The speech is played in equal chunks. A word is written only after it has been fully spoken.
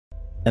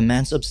A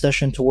man's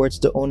obsession towards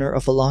the owner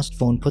of a lost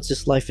phone puts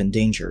his life in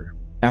danger.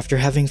 After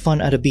having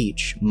fun at a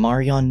beach,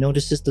 Marion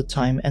notices the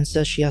time and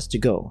says she has to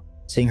go,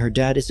 saying her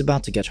dad is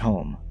about to get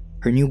home.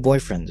 Her new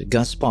boyfriend,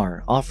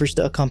 Gaspar, offers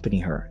to accompany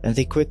her, and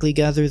they quickly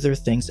gather their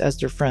things as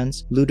their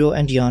friends, Ludo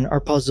and Jan,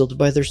 are puzzled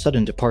by their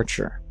sudden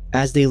departure.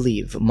 As they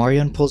leave,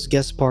 Marion pulls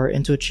Gaspar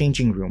into a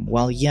changing room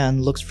while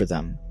Jan looks for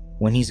them.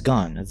 When he's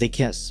gone, they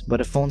kiss,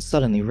 but a phone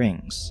suddenly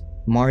rings.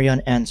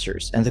 Marion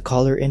answers, and the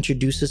caller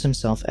introduces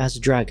himself as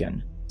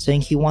Dragon,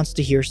 saying he wants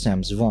to hear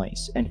Sam's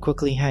voice, and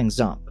quickly hangs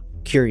up.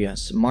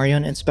 Curious,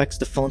 Marion inspects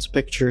the phone's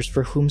pictures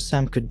for whom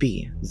Sam could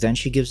be, then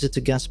she gives it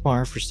to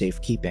Gaspar for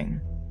safekeeping.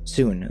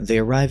 Soon, they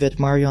arrive at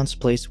Marion's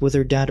place with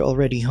her dad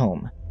already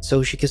home,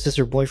 so she kisses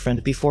her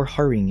boyfriend before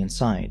hurrying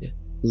inside.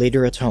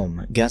 Later at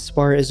home,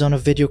 Gaspar is on a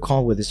video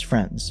call with his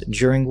friends,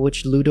 during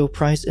which Ludo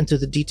pries into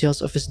the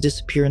details of his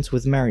disappearance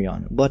with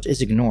Marion, but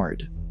is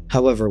ignored.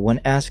 However,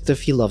 when asked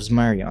if he loves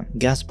Marion,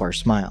 Gaspar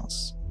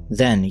smiles.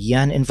 Then,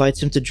 Jan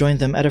invites him to join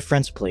them at a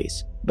friend's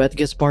place, but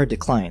Gaspar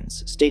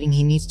declines, stating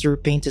he needs to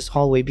repaint his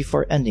hallway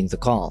before ending the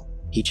call.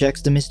 He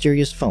checks the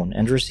mysterious phone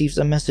and receives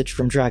a message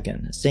from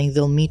Dragon, saying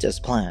they'll meet as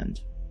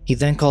planned. He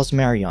then calls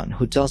Marion,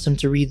 who tells him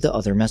to read the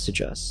other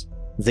messages.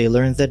 They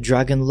learn that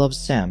Dragon loves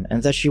Sam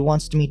and that she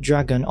wants to meet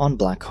Dragon on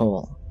Black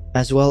Hole,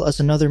 as well as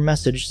another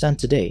message sent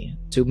today,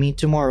 to meet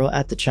tomorrow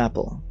at the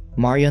chapel.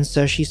 Marion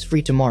says she's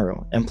free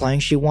tomorrow, implying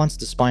she wants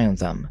to spy on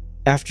them.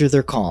 After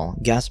their call,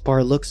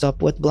 Gaspar looks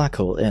up what Black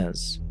Hole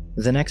is.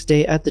 The next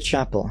day at the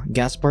chapel,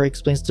 Gaspar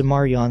explains to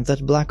Marion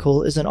that Black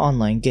Hole is an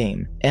online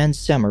game, and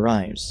Sam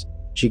arrives.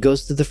 She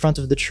goes to the front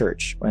of the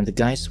church, when the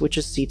guy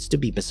switches seats to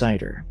be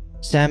beside her.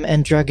 Sam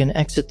and Dragon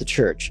exit the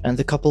church, and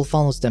the couple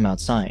follows them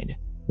outside.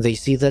 They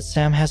see that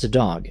Sam has a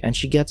dog, and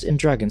she gets in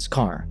Dragon's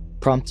car,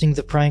 prompting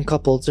the prying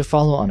couple to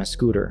follow on a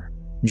scooter.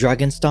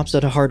 Dragon stops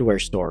at a hardware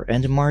store,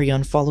 and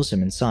Marion follows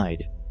him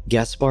inside.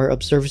 Gaspar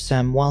observes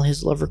Sam while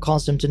his lover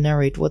calls him to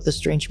narrate what the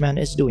strange man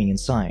is doing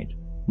inside.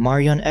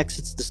 Marion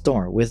exits the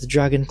store with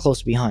Dragon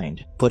close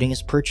behind, putting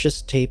his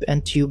purchased tape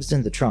and tubes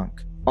in the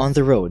trunk. On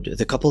the road,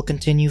 the couple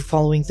continue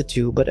following the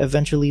two but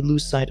eventually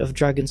lose sight of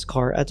Dragon's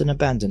car at an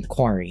abandoned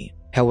quarry.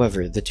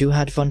 However, the two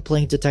had fun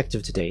playing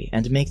detective today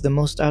and make the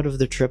most out of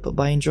their trip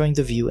by enjoying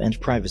the view and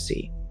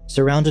privacy.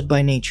 Surrounded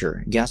by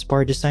nature,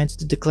 Gaspar decides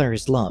to declare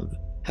his love.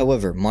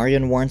 However,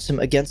 Marion warns him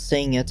against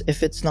saying it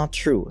if it's not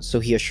true, so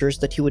he assures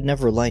that he would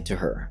never lie to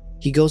her.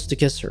 He goes to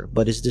kiss her,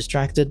 but is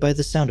distracted by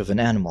the sound of an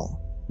animal.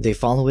 They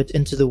follow it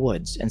into the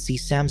woods and see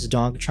Sam's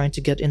dog trying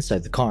to get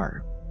inside the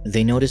car.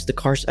 They notice the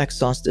car's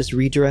exhaust is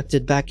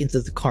redirected back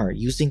into the car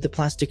using the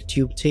plastic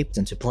tube taped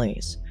into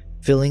place,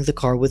 filling the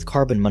car with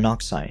carbon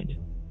monoxide.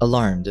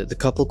 Alarmed, the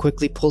couple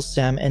quickly pulls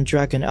Sam and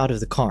Dragon out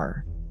of the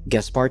car.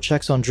 Gaspar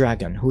checks on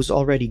Dragon, who's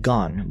already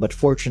gone, but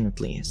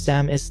fortunately,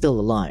 Sam is still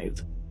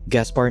alive.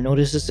 Gaspar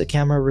notices a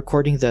camera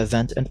recording the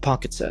event and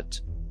pockets it.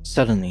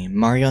 Suddenly,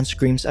 Marion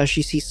screams as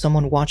she sees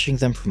someone watching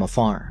them from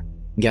afar.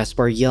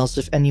 Gaspar yells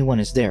if anyone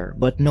is there,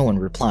 but no one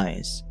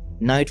replies.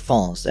 Night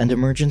falls and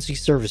emergency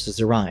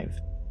services arrive.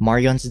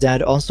 Marion's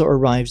dad also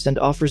arrives and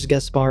offers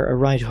Gaspar a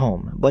ride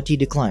home, but he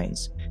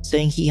declines,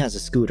 saying he has a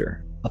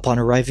scooter. Upon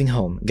arriving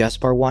home,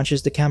 Gaspar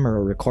watches the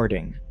camera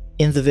recording.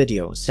 In the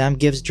video, Sam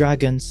gives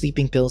Dragon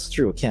sleeping pills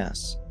through a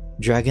kiss.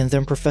 Dragon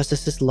then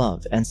professes his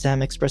love, and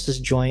Sam expresses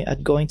joy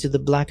at going to the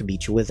Black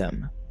Beach with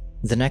him.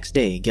 The next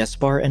day,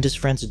 Gaspar and his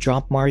friends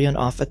drop Marion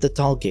off at the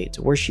toll gate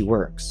where she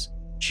works.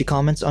 She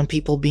comments on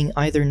people being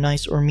either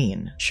nice or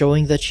mean,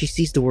 showing that she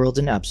sees the world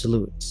in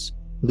absolutes.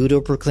 Ludo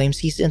proclaims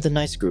he's in the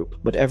nice group,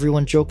 but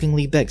everyone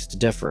jokingly begs to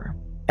differ.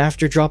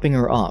 After dropping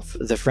her off,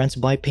 the friends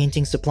buy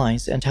painting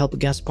supplies and help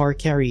Gaspar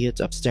carry it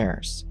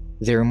upstairs.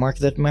 They remark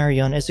that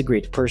Marion is a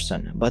great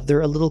person, but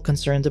they're a little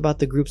concerned about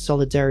the group's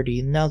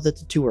solidarity now that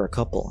the two are a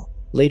couple.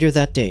 Later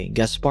that day,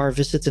 Gaspar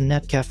visits a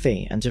net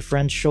cafe and a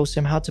friend shows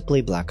him how to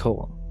play Black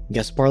Hole.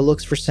 Gaspar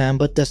looks for Sam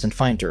but doesn't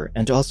find her,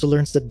 and also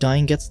learns that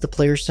dying gets the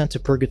player sent to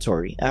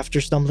purgatory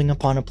after stumbling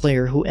upon a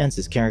player who ends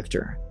his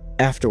character.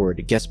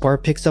 Afterward, Gaspar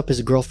picks up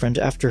his girlfriend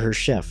after her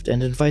shift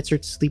and invites her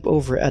to sleep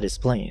over at his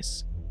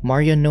place.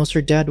 Marion knows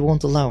her dad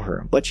won't allow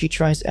her, but she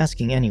tries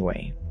asking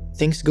anyway.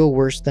 Things go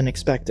worse than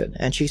expected,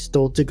 and she's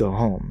told to go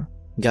home.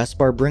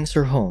 Gaspar brings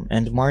her home,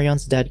 and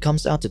Marion's dad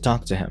comes out to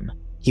talk to him.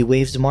 He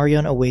waves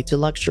Marion away to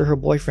lecture her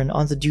boyfriend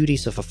on the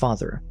duties of a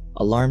father,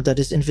 alarmed at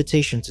his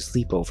invitation to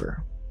sleep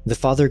over. The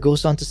father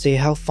goes on to say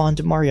how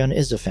fond Marion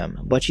is of him,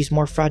 but she's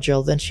more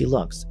fragile than she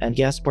looks, and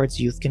Gaspar's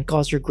youth can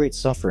cause her great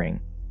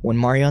suffering. When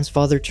Marion's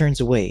father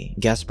turns away,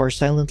 Gaspar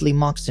silently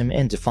mocks him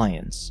in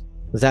defiance.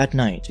 That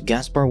night,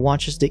 Gaspar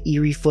watches the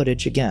eerie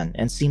footage again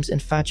and seems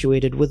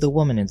infatuated with the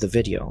woman in the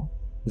video.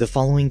 The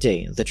following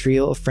day, the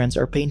trio of friends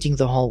are painting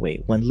the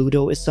hallway when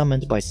Ludo is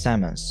summoned by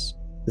Samus.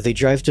 They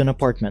drive to an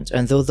apartment,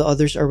 and though the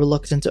others are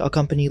reluctant to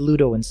accompany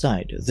Ludo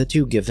inside, the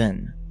two give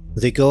in.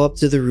 They go up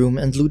to the room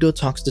and Ludo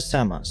talks to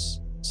Samus.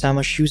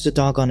 Samus shoos a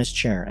dog on his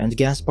chair and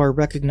Gaspar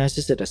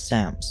recognizes it as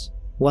Sam's.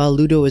 While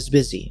Ludo is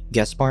busy,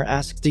 Gaspar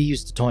asks to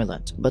use the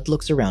toilet, but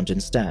looks around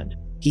instead.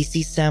 He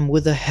sees Sam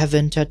with a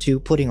heaven tattoo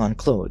putting on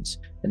clothes,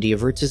 and he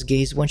averts his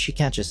gaze when she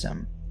catches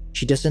him.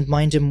 She doesn't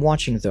mind him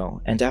watching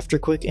though, and after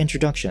quick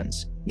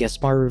introductions,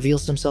 Gaspar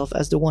reveals himself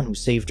as the one who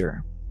saved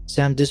her.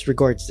 Sam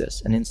disregards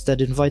this and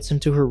instead invites him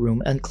to her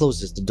room and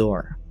closes the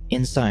door.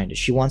 Inside,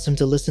 she wants him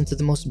to listen to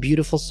the most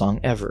beautiful song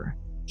ever.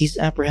 He's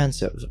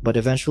apprehensive, but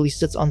eventually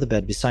sits on the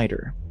bed beside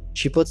her.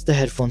 She puts the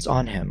headphones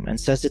on him and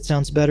says it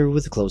sounds better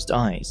with closed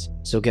eyes,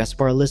 so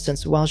Gaspar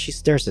listens while she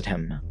stares at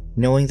him.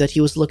 Knowing that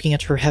he was looking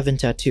at her heaven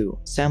tattoo,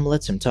 Sam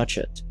lets him touch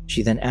it.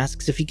 She then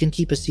asks if he can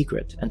keep a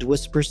secret and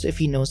whispers if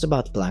he knows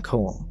about Black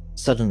Hole.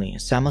 Suddenly,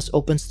 Samus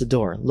opens the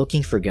door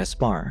looking for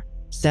Gaspar.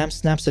 Sam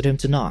snaps at him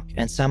to knock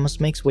and Samus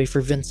makes way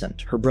for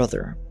Vincent, her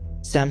brother.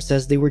 Sam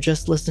says they were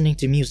just listening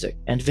to music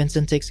and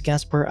Vincent takes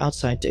Gaspar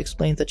outside to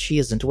explain that she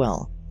isn't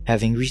well,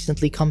 having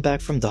recently come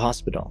back from the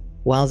hospital.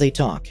 While they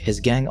talk, his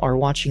gang are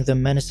watching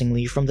them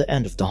menacingly from the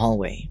end of the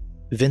hallway.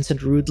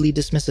 Vincent rudely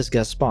dismisses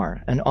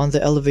Gaspar, and on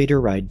the elevator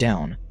ride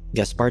down,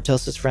 Gaspar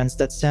tells his friends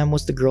that Sam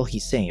was the girl he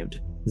saved,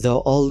 though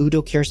all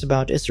Ludo cares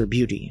about is her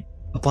beauty.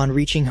 Upon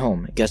reaching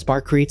home,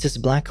 Gaspar creates his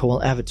Black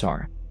Hole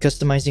avatar,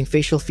 customizing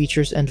facial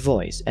features and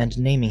voice and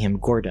naming him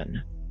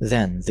Gordon.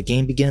 Then, the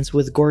game begins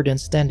with Gordon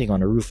standing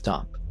on a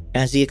rooftop.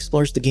 As he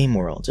explores the game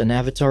world, an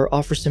avatar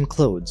offers him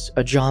clothes,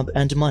 a job,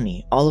 and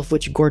money, all of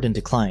which Gordon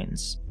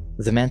declines.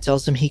 The man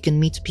tells him he can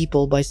meet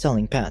people by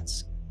selling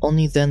pets.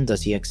 Only then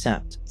does he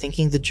accept,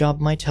 thinking the job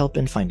might help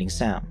in finding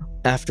Sam.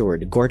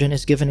 Afterward, Gordon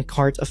is given a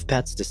cart of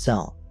pets to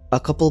sell. A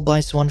couple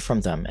buys one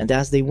from them, and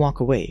as they walk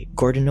away,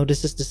 Gordon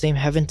notices the same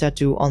heaven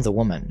tattoo on the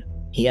woman.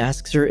 He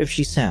asks her if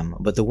she's Sam,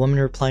 but the woman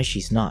replies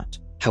she's not.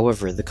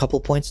 However, the couple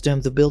points to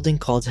him the building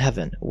called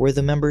Heaven, where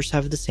the members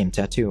have the same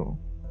tattoo.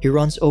 He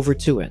runs over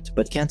to it,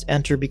 but can't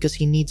enter because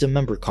he needs a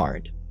member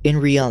card. In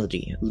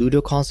reality,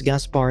 Ludo calls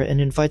Gaspar and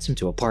invites him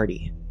to a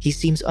party. He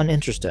seems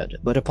uninterested,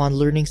 but upon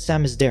learning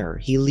Sam is there,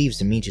 he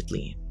leaves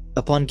immediately.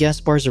 Upon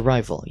Gaspar's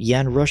arrival,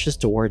 Yan rushes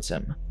towards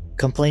him,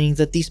 complaining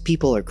that these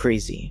people are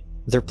crazy.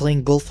 They're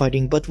playing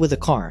bullfighting but with a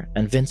car,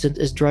 and Vincent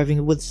is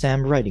driving with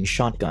Sam riding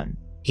shotgun.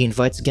 He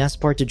invites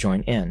Gaspar to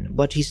join in,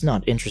 but he's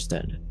not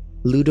interested.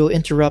 Ludo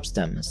interrupts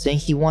them, saying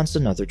he wants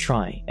another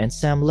try, and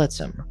Sam lets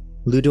him.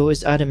 Ludo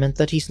is adamant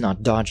that he's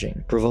not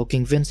dodging,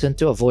 provoking Vincent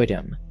to avoid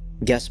him.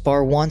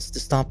 Gaspar wants to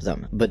stop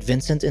them, but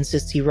Vincent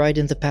insists he ride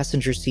in the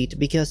passenger seat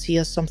because he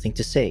has something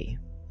to say.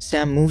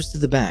 Sam moves to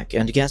the back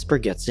and Gaspar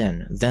gets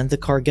in, then the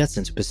car gets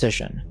into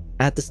position.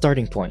 At the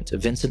starting point,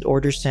 Vincent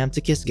orders Sam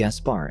to kiss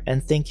Gaspar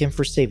and thank him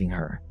for saving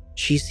her.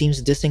 She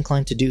seems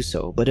disinclined to do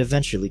so, but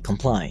eventually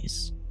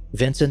complies.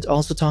 Vincent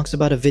also talks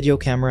about a video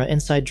camera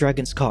inside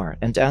Dragon's car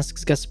and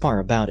asks Gaspar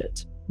about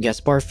it.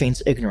 Gaspar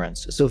feigns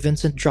ignorance, so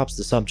Vincent drops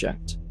the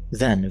subject.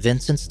 Then,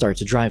 Vincent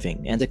starts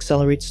driving and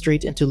accelerates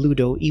straight into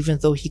Ludo even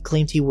though he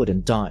claimed he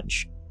wouldn't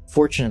dodge.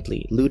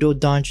 Fortunately, Ludo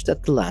dodged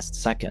at the last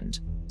second.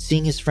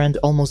 Seeing his friend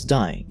almost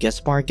die,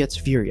 Gaspar gets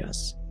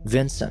furious.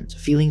 Vincent,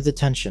 feeling the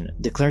tension,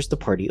 declares the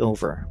party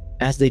over.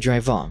 As they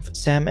drive off,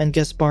 Sam and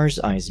Gaspar's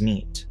eyes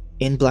meet.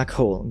 In Black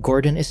Hole,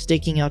 Gordon is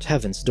staking out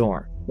Heaven's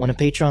door. When a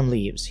patron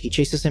leaves, he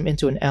chases him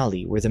into an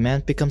alley where the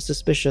man becomes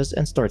suspicious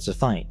and starts a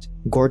fight.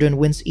 Gordon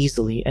wins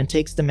easily and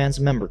takes the man's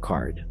member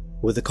card.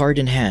 With the card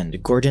in hand,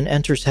 Gordon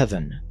enters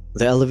Heaven.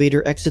 The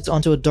elevator exits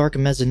onto a dark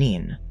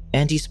mezzanine,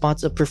 and he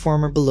spots a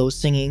performer below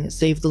singing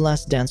 "Save the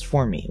Last Dance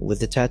for Me" with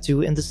the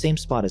tattoo in the same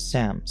spot as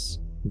Sam's.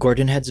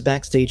 Gordon heads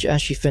backstage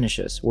as she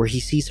finishes, where he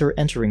sees her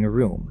entering a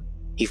room.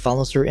 He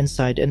follows her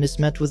inside and is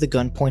met with a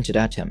gun pointed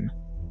at him.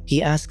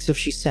 He asks if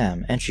she's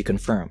Sam, and she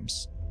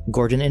confirms.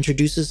 Gordon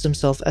introduces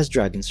himself as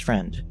Dragon's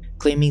friend,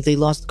 claiming they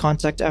lost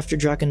contact after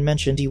Dragon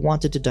mentioned he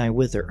wanted to die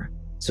with her,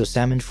 so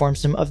Sam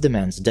informs him of the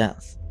man's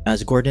death.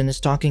 As Gordon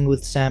is talking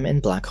with Sam in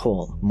Black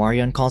Hole,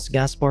 Marion calls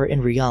Gaspar in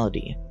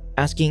reality,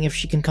 asking if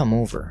she can come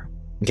over.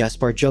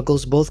 Gaspar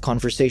juggles both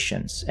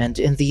conversations, and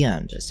in the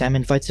end, Sam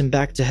invites him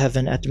back to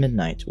Heaven at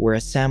midnight,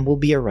 whereas Sam will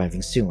be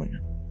arriving soon.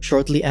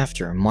 Shortly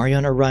after,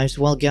 Marion arrives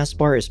while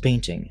Gaspar is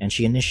painting, and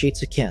she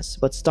initiates a kiss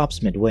but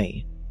stops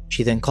midway.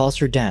 She then calls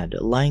her dad,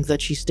 lying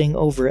that she's staying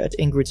over at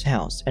Ingrid's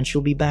house and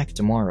she'll be back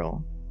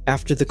tomorrow.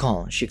 After the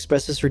call, she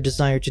expresses her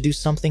desire to do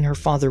something her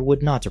father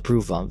would not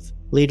approve of.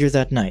 Later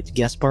that night,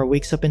 Gaspar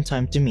wakes up in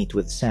time to meet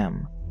with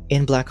Sam.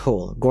 In Black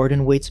Hole,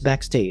 Gordon waits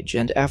backstage,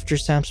 and after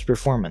Sam's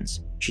performance,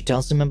 she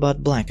tells him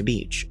about Black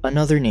Beach,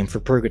 another name for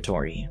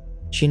purgatory.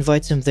 She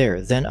invites him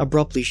there, then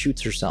abruptly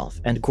shoots herself,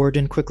 and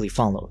Gordon quickly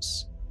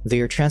follows. They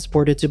are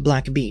transported to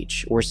Black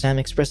Beach, where Sam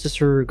expresses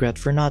her regret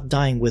for not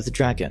dying with the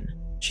dragon.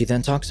 She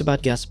then talks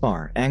about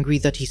Gaspar, angry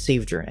that he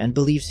saved her and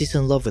believes he's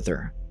in love with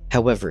her.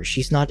 However,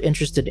 she's not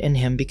interested in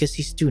him because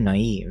he's too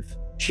naive.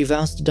 She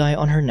vows to die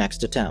on her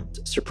next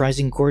attempt,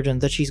 surprising Gordon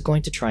that she's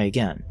going to try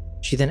again.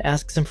 She then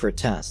asks him for a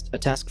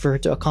task for her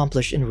to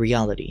accomplish in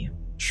reality.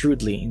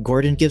 Shrewdly,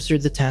 Gordon gives her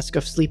the task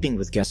of sleeping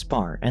with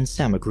Gaspar, and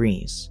Sam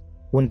agrees.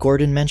 When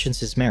Gordon mentions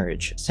his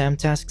marriage, Sam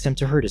tasks him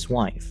to hurt his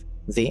wife.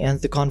 They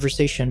end the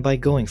conversation by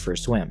going for a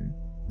swim.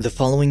 The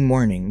following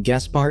morning,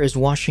 Gaspar is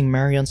washing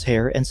Marion's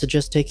hair and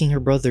suggests taking her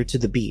brother to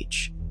the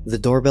beach. The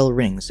doorbell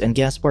rings and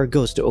Gaspar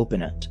goes to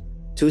open it.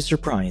 To his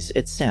surprise,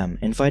 it's Sam,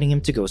 inviting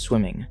him to go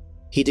swimming.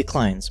 He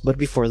declines, but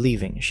before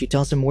leaving, she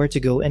tells him where to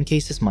go in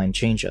case his mind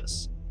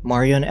changes.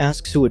 Marion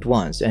asks who it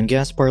was and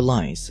Gaspar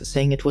lies,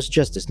 saying it was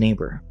just his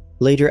neighbor.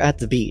 Later at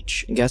the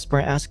beach,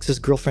 Gaspar asks his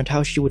girlfriend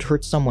how she would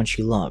hurt someone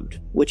she loved,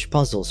 which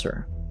puzzles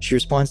her. She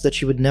responds that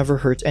she would never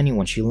hurt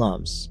anyone she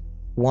loves.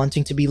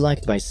 Wanting to be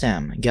liked by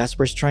Sam,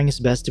 Gaspar's trying his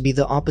best to be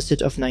the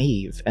opposite of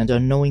naive and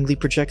unknowingly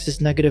projects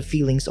his negative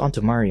feelings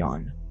onto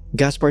Marion.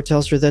 Gaspar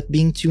tells her that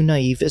being too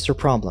naive is her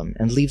problem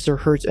and leaves her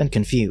hurt and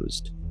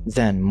confused.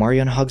 Then,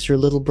 Marion hugs her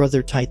little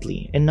brother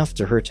tightly, enough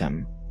to hurt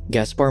him.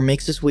 Gaspar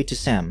makes his way to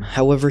Sam,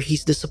 however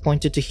he's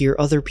disappointed to hear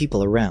other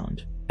people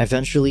around.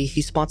 Eventually,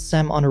 he spots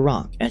Sam on a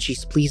rock and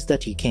she's pleased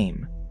that he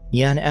came.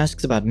 Yan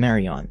asks about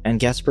Marion and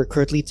Gaspar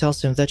curtly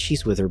tells him that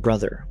she's with her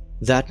brother.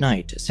 That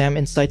night, Sam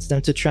incites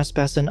them to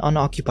trespass an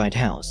unoccupied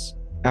house.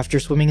 After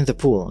swimming in the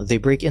pool, they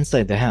break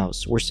inside the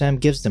house where Sam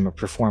gives them a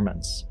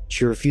performance.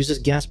 She refuses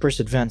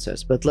Gaspar's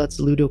advances but lets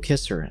Ludo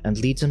kiss her and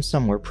leads him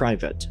somewhere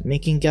private,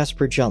 making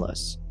Gaspar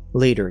jealous.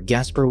 Later,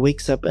 Gaspar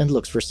wakes up and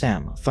looks for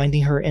Sam,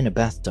 finding her in a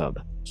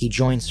bathtub. He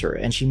joins her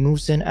and she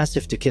moves in as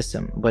if to kiss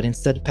him, but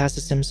instead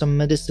passes him some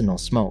medicinal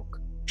smoke.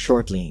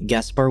 Shortly,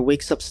 Gaspar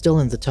wakes up still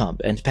in the tub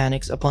and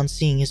panics upon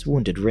seeing his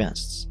wounded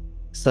wrists.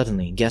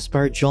 Suddenly,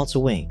 Gaspar jolts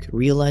awake,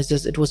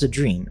 realizes it was a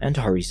dream, and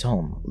hurries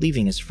home,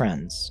 leaving his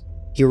friends.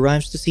 He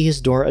arrives to see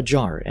his door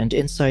ajar, and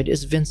inside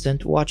is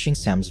Vincent watching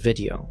Sam's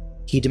video.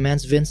 He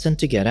demands Vincent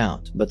to get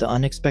out, but the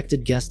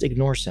unexpected guest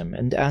ignores him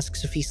and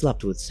asks if he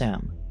slept with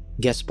Sam.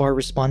 Gaspar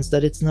responds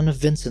that it's none of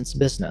Vincent's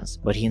business,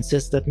 but he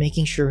insists that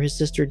making sure his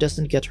sister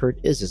doesn't get hurt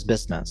is his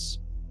business.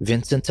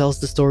 Vincent tells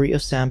the story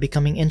of Sam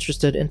becoming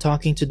interested in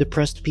talking to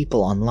depressed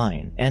people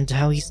online, and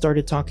how he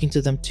started talking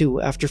to them too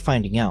after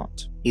finding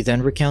out. He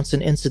then recounts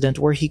an incident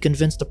where he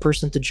convinced a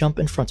person to jump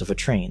in front of a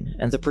train,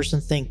 and the person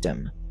thanked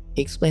him.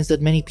 He explains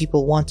that many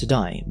people want to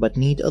die, but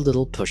need a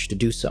little push to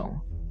do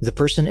so. The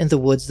person in the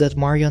woods that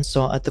Marion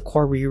saw at the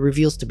quarry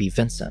reveals to be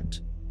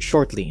Vincent.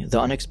 Shortly, the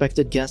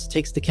unexpected guest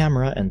takes the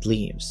camera and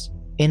leaves.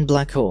 In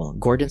Black Hole,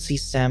 Gordon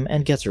sees Sam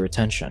and gets her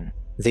attention.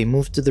 They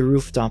move to the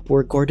rooftop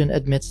where Gordon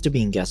admits to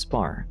being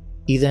Gaspar.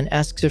 He then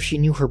asks if she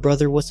knew her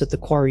brother was at the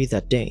quarry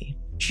that day.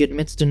 She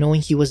admits to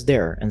knowing he was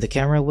there and the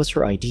camera was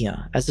her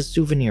idea as a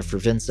souvenir for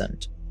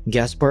Vincent.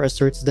 Gaspar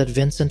asserts that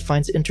Vincent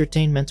finds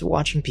entertainment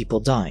watching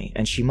people die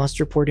and she must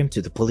report him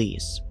to the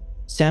police.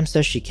 Sam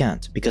says she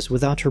can't because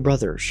without her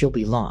brother she'll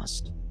be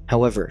lost.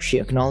 However, she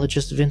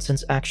acknowledges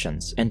Vincent's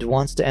actions and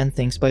wants to end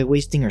things by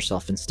wasting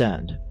herself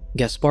instead.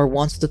 Gaspar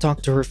wants to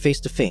talk to her face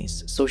to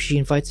face, so she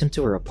invites him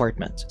to her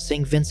apartment,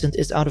 saying Vincent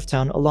is out of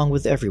town along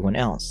with everyone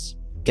else.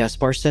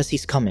 Gaspar says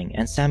he's coming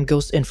and Sam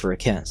goes in for a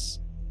kiss.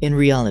 In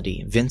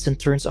reality, Vincent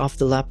turns off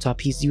the laptop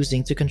he's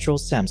using to control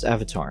Sam's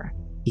avatar.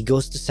 He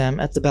goes to Sam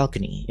at the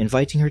balcony,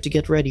 inviting her to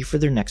get ready for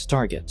their next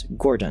target,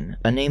 Gordon,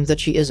 a name that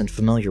she isn't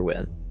familiar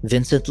with.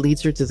 Vincent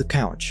leads her to the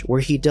couch,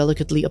 where he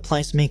delicately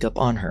applies makeup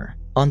on her.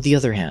 On the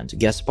other hand,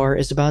 Gaspar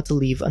is about to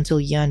leave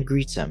until Yan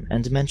greets him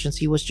and mentions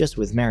he was just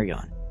with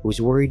Marion, who's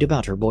worried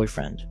about her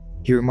boyfriend.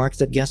 He remarks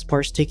that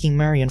Gaspar's taking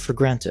Marion for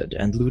granted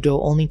and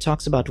Ludo only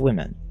talks about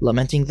women,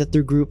 lamenting that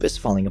their group is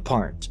falling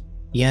apart.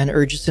 Yan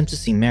urges him to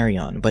see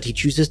Marion, but he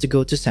chooses to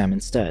go to Sam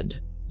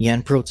instead.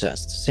 Yan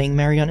protests, saying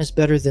Marion is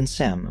better than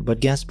Sam,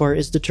 but Gaspar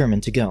is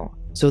determined to go,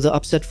 so the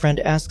upset friend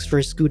asks for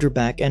his scooter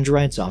back and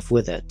rides off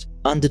with it.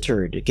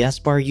 Undeterred,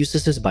 Gaspar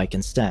uses his bike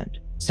instead.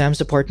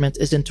 Sam's apartment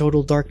is in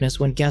total darkness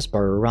when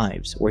Gaspar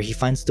arrives, where he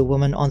finds the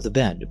woman on the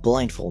bed,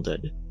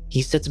 blindfolded.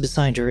 He sits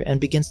beside her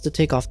and begins to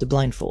take off the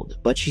blindfold,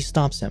 but she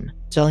stops him,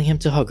 telling him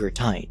to hug her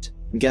tight.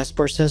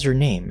 Gaspar says her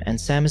name, and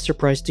Sam is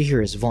surprised to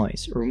hear his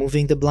voice,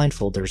 removing the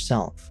blindfold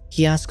herself.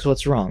 He asks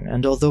what's wrong,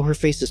 and although her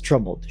face is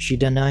troubled, she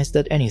denies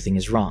that anything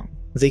is wrong.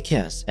 They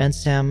kiss, and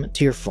Sam,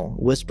 tearful,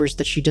 whispers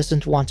that she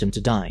doesn't want him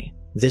to die.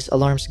 This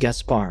alarms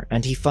Gaspar,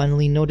 and he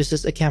finally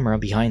notices a camera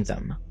behind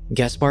them.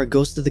 Gaspar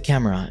goes to the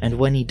camera, and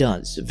when he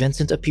does,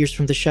 Vincent appears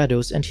from the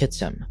shadows and hits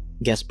him.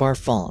 Gaspar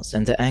falls,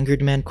 and the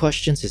angered man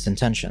questions his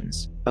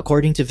intentions.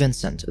 According to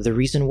Vincent, the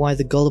reason why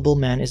the gullible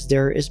man is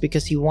there is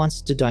because he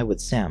wants to die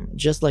with Sam,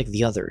 just like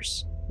the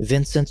others.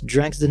 Vincent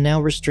drags the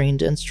now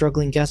restrained and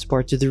struggling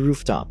Gaspar to the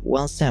rooftop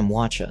while Sam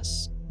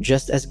watches.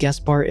 Just as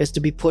Gaspar is to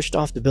be pushed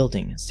off the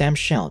building, Sam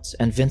shouts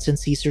and Vincent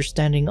sees her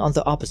standing on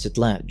the opposite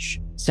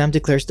ledge. Sam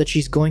declares that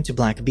she's going to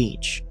Black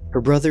Beach. Her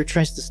brother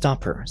tries to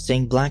stop her,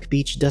 saying Black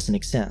Beach doesn't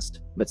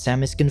exist, but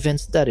Sam is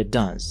convinced that it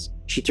does.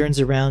 She turns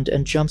around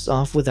and jumps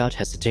off without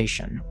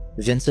hesitation.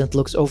 Vincent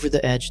looks over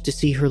the edge to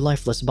see her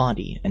lifeless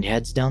body and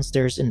heads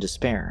downstairs in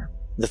despair.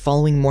 The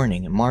following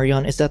morning,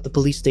 Marion is at the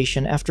police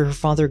station after her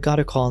father got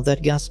a call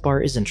that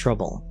Gaspar is in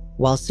trouble.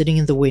 While sitting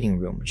in the waiting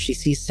room, she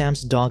sees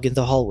Sam's dog in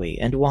the hallway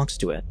and walks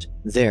to it.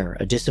 There,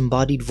 a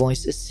disembodied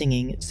voice is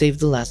singing "Save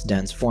the Last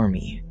Dance for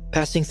Me."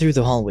 Passing through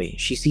the hallway,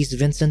 she sees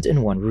Vincent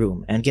in one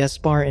room and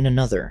Gaspar in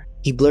another.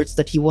 He blurts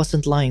that he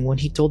wasn't lying when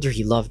he told her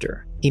he loved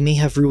her. He may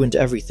have ruined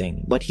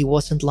everything, but he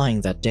wasn't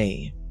lying that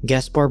day.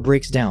 Gaspar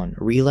breaks down,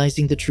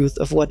 realizing the truth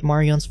of what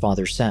Marion's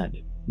father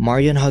said.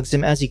 Marion hugs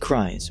him as he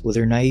cries, with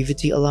her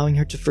naivety allowing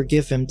her to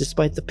forgive him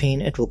despite the pain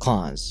it will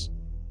cause.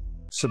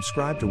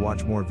 Subscribe to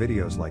watch more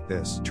videos like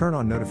this, turn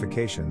on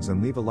notifications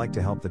and leave a like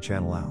to help the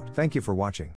channel out. Thank you for watching.